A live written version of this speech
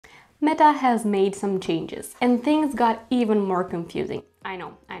Meta has made some changes and things got even more confusing. I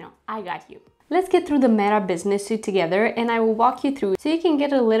know, I got you. Let's get through the Meta Business Suite together and I will walk you through so you can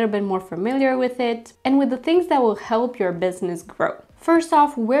get a little bit more familiar with it and with the things that will help your business grow. First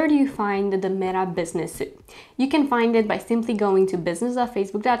off, where do you find the Meta Business Suite? You can find it by simply going to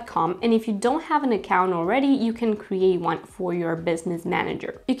business.facebook.com, and if you don't have an account already, you can create one for your business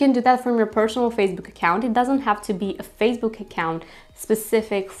manager. You can do that from your personal Facebook account. It doesn't have to be a Facebook account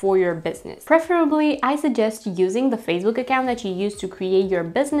specific for your business. Preferably, I suggest using the Facebook account that you use to create your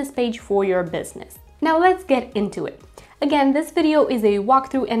business page for your business. Now let's get into it. Again, this video is a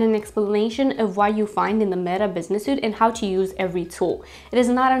walkthrough and an explanation of what you find in the Meta Business Suite and how to use every tool. It is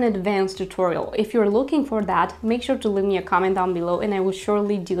not an advanced tutorial. If you're looking for that, make sure to leave me a comment down below and I will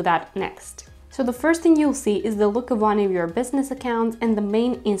surely do that next. So the first thing you'll see is the look of one of your business accounts and the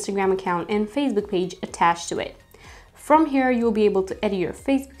main Instagram account and Facebook page attached to it. From here, you'll be able to edit your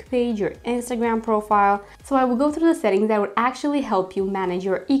Facebook page, your Instagram profile. So I will go through the settings that would actually help you manage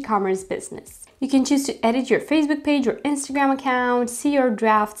your e-commerce business. You can choose to edit your Facebook page or Instagram account, see your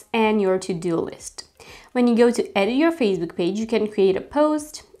drafts, and your to-do list. When you go to edit your Facebook page, you can create a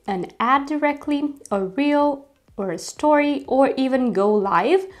post, an ad directly, a reel, or a story, or even go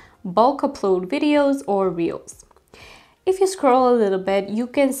live, bulk upload videos or reels. If you scroll a little bit, you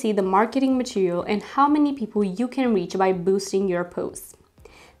can see the marketing material and how many people you can reach by boosting your posts.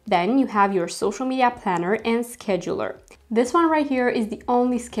 Then you have your social media planner and scheduler. This one right here is the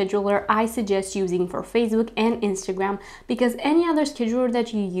only scheduler I suggest using for Facebook and Instagram because any other scheduler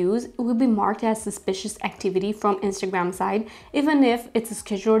that you use will be marked as suspicious activity from Instagram side, even if it's a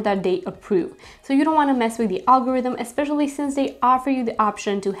scheduler that they approve. So you don't want to mess with the algorithm, especially since they offer you the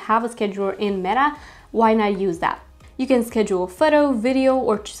option to have a scheduler in Meta. Why not use that? You can schedule a photo, video,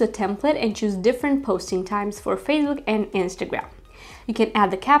 or choose a template and choose different posting times for Facebook and Instagram. You can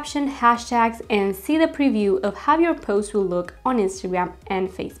add the caption, hashtags, and see the preview of how your post will look on Instagram and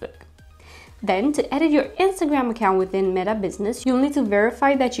Facebook. Then, to edit your Instagram account within Meta Business, you'll need to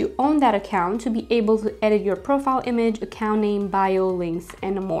verify that you own that account to be able to edit your profile image, account name, bio, links,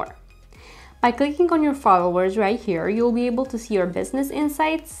 and more. By clicking on your followers right here, you'll be able to see your business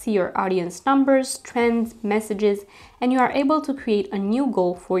insights, see your audience numbers, trends, messages, and you are able to create a new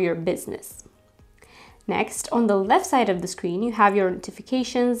goal for your business. Next, on the left side of the screen, you have your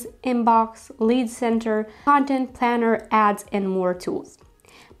notifications, inbox, lead center, content planner, ads, and more tools.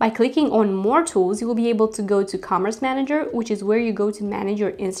 By clicking on more tools, you will be able to go to Commerce Manager, which is where you go to manage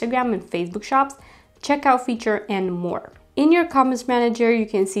your Instagram and Facebook shops, checkout feature, and more. In your Commerce Manager, you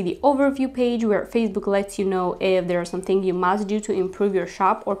can see the overview page where Facebook lets you know if there is something you must do to improve your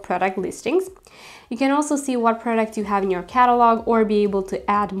shop or product listings. You can also see what products you have in your catalog or be able to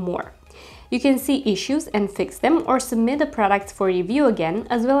add more. You can see issues and fix them or submit the products for review again,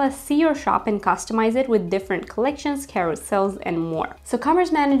 as well as see your shop and customize it with different collections, carousels, and more. So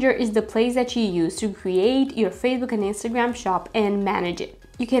Commerce Manager is the place that you use to create your Facebook and Instagram shop and manage it.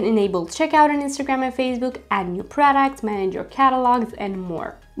 You can enable checkout on Instagram and Facebook, add new products, manage your catalogs, and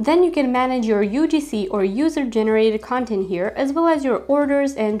more. Then you can manage your UGC or user-generated content here, as well as your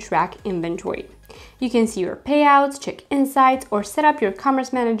orders and track inventory. You can see your payouts, check insights, or set up your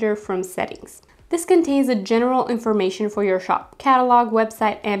Commerce Manager from settings. This contains the general information for your shop, catalog,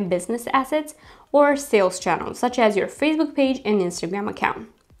 website, and business assets, or sales channels, such as your Facebook page and Instagram account.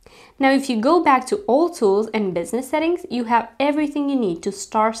 Now, if you go back to all tools and business settings, you have everything you need to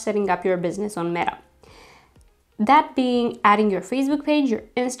start setting up your business on Meta. That being adding your Facebook page, your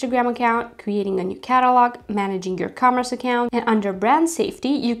Instagram account, creating a new catalog, managing your commerce account, and under brand safety,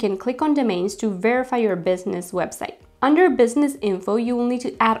 you can click on domains to verify your business website. Under business info, you will need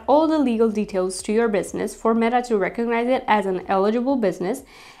to add all the legal details to your business for Meta to recognize it as an eligible business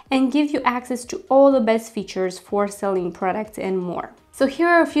and give you access to all the best features for selling products and more. So here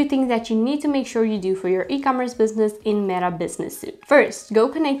are a few things that you need to make sure you do for your e-commerce business in Meta Business Suite. First, go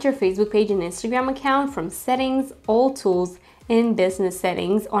connect your Facebook page and Instagram account from settings, all tools, and business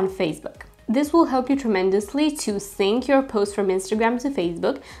settings on Facebook. This will help you tremendously to sync your posts from Instagram to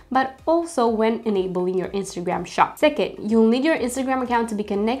Facebook, but also when enabling your Instagram shop. Second, you'll need your Instagram account to be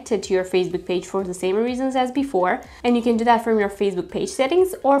connected to your Facebook page for the same reasons as before, and you can do that from your Facebook page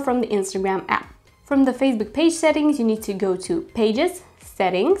settings or from the Instagram app. From the Facebook page settings, you need to go to Pages,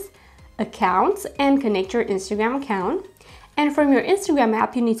 Settings, Accounts, and connect your Instagram account. And from your Instagram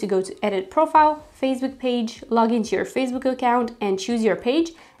app, you need to go to Edit Profile, Facebook page, log into your Facebook account, and choose your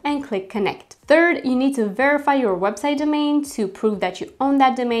page, and click Connect. Third, you need to verify your website domain to prove that you own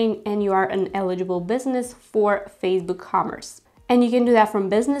that domain and you are an eligible business for Facebook Commerce. And you can do that from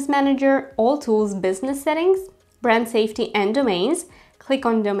Business Manager, All Tools, Business Settings, Brand Safety, and Domains. click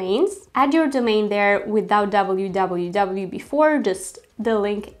on domains, add your domain there without www before, just the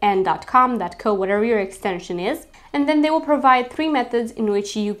link and .com, .co, whatever your extension is. And then they will provide 3 methods in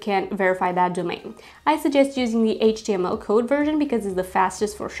which you can verify that domain. I suggest using the HTML code version because it's the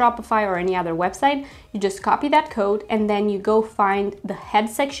fastest for Shopify or any other website. You just copy that code and then you go find the head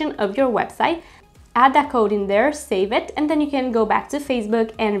section of your website, add that code in there, save it, and then you can go back to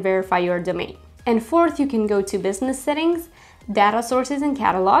Facebook and verify your domain. And fourth, you can go to business settings, data sources and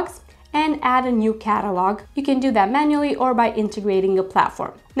catalogs, and add a new catalog. You can do that manually or by integrating a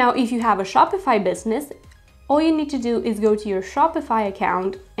platform. Now, if you have a Shopify business, all you need to do is go to your Shopify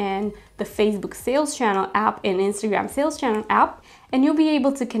account and the Facebook Sales Channel app and Instagram Sales Channel app, and you'll be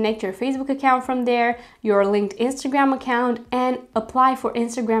able to connect your Facebook account from there, your linked Instagram account, and apply for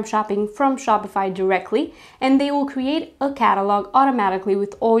Instagram shopping from Shopify directly, and they will create a catalog automatically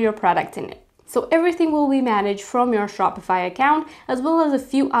with all your products in it. So everything will be managed from your Shopify account, as well as a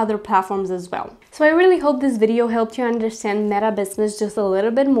few other platforms as well. So I really hope this video helped you understand Meta Business just a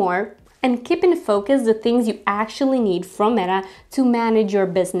little bit more, and keep in focus the things you actually need from Meta to manage your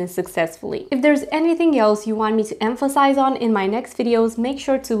business successfully. If there's anything else you want me to emphasize on in my next videos, make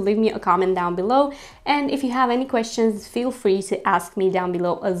sure to leave me a comment down below. And if you have any questions, feel free to ask me down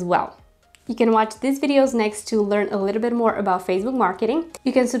below as well. You can watch these videos next to learn a little bit more about Facebook marketing.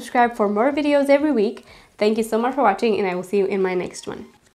 You can subscribe for more videos every week. Thank you so much for watching, and I will see you in my next one.